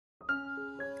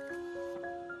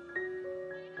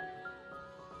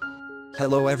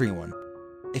Hello everyone.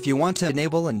 If you want to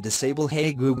enable and disable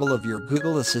Hey Google of your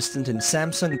Google Assistant in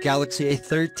Samsung Galaxy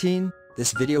A13,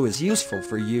 this video is useful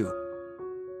for you.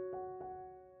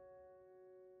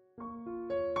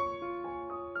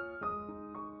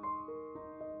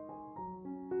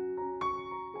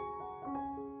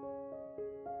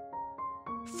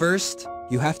 First,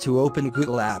 you have to open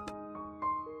Google app.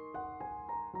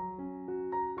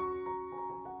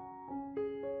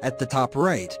 At the top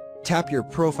right, tap your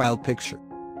profile picture.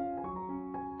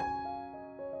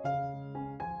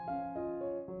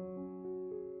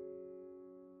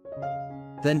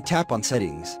 Then tap on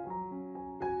Settings.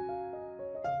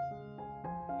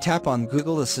 Tap on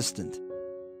Google Assistant.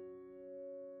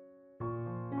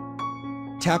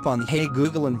 Tap on Hey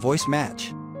Google and Voice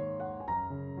Match.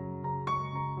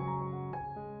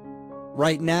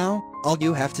 Right now, all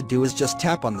you have to do is just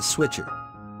tap on the switcher.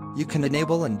 You can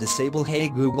enable and disable Hey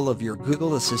Google of your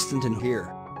Google Assistant in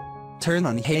here. Turn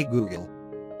on Hey Google.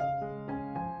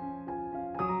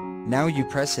 Now you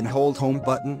press and hold home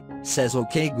button, says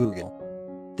OK Google.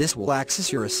 This will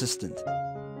access your assistant.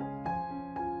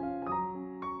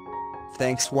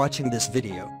 Thanks watching this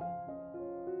video.